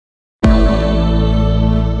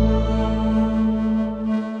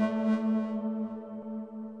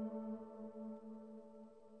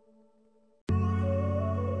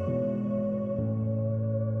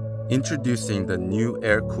Introducing the new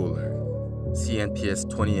air cooler,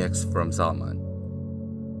 CNPS20x from Zalman.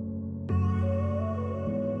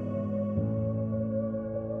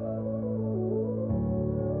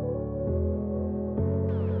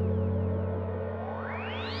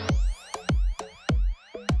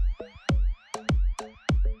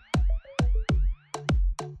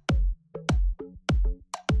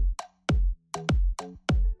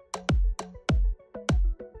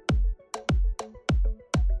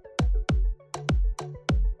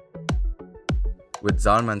 With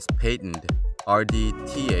Zalman's patented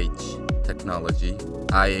RDTH technology,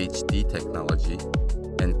 IHD technology,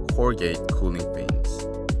 and corrugate cooling fins.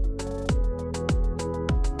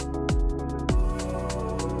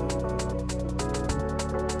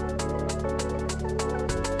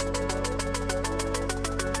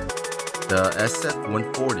 The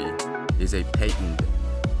SF140 is a patented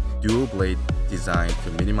dual blade designed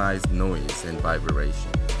to minimize noise and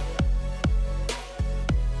vibration.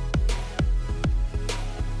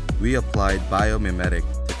 We applied biomimetic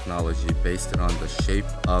technology based on the shape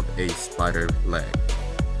of a spider leg.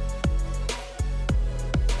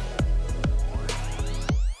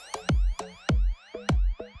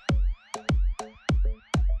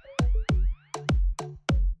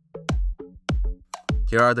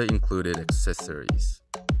 Here are the included accessories.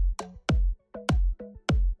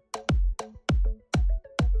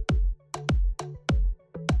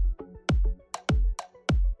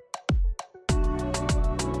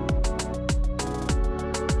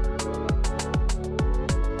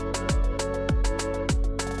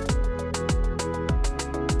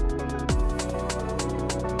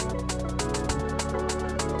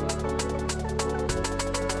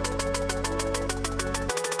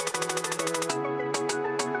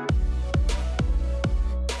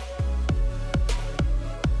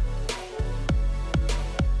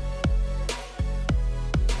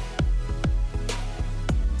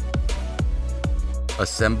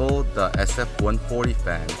 Assemble the SF140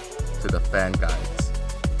 fan to the fan guides.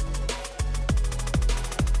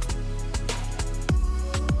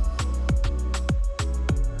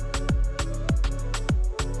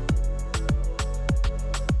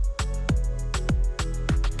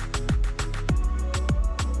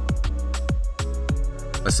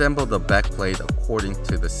 Assemble the backplate according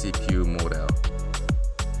to the CPU model.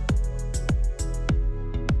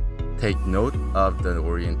 Take note of the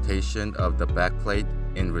orientation of the backplate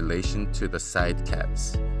in relation to the side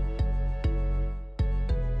caps.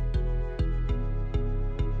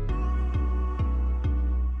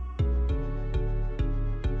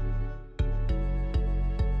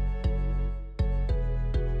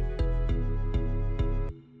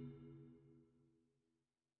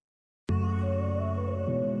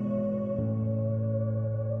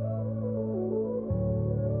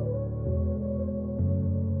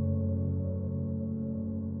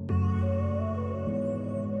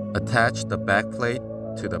 Attach the backplate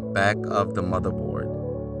to the back of the motherboard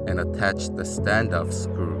and attach the standoff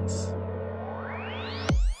screws.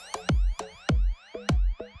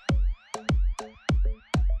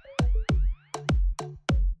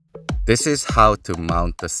 This is how to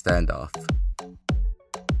mount the standoff.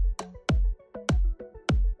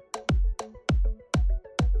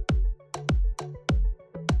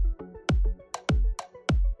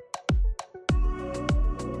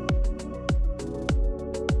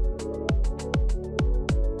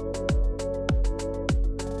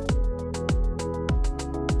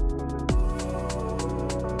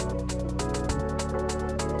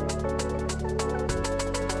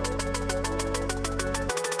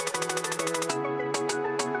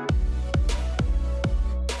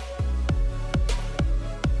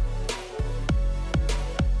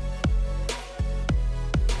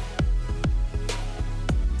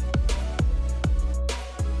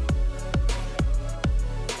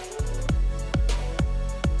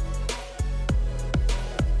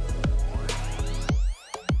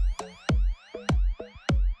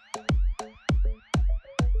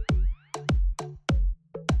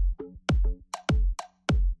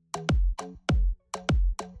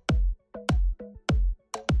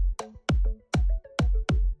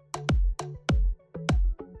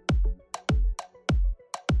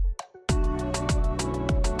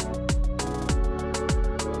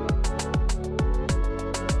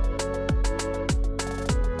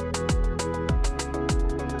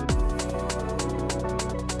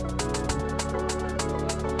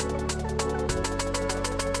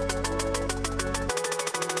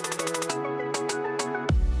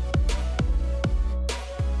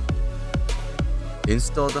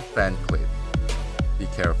 Install the fan clip. Be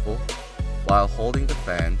careful. While holding the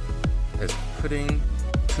fan, as putting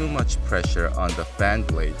too much pressure on the fan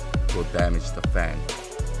blade will damage the fan.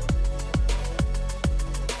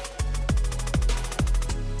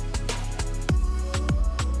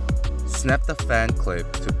 Snap the fan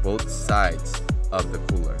clip to both sides of the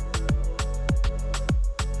cooler.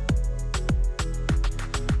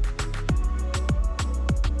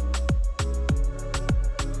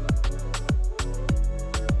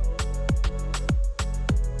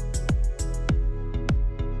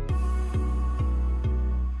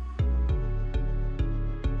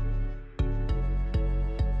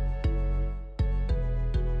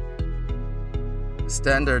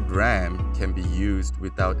 Standard RAM can be used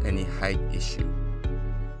without any height issue.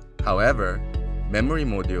 However, memory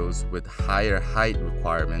modules with higher height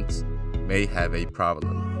requirements may have a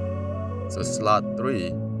problem, so slot 3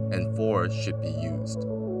 and 4 should be used.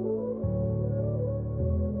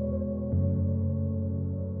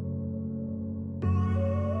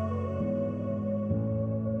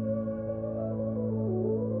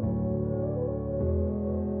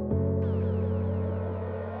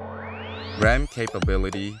 RAM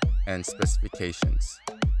capability and specifications.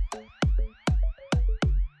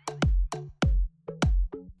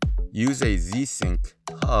 Use a Z-Sync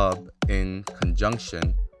hub in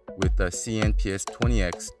conjunction with the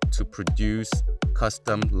CNPS20x to produce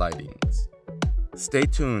custom lightings. Stay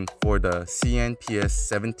tuned for the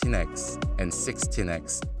CNPS17x and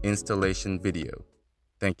 16x installation video.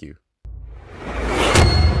 Thank you.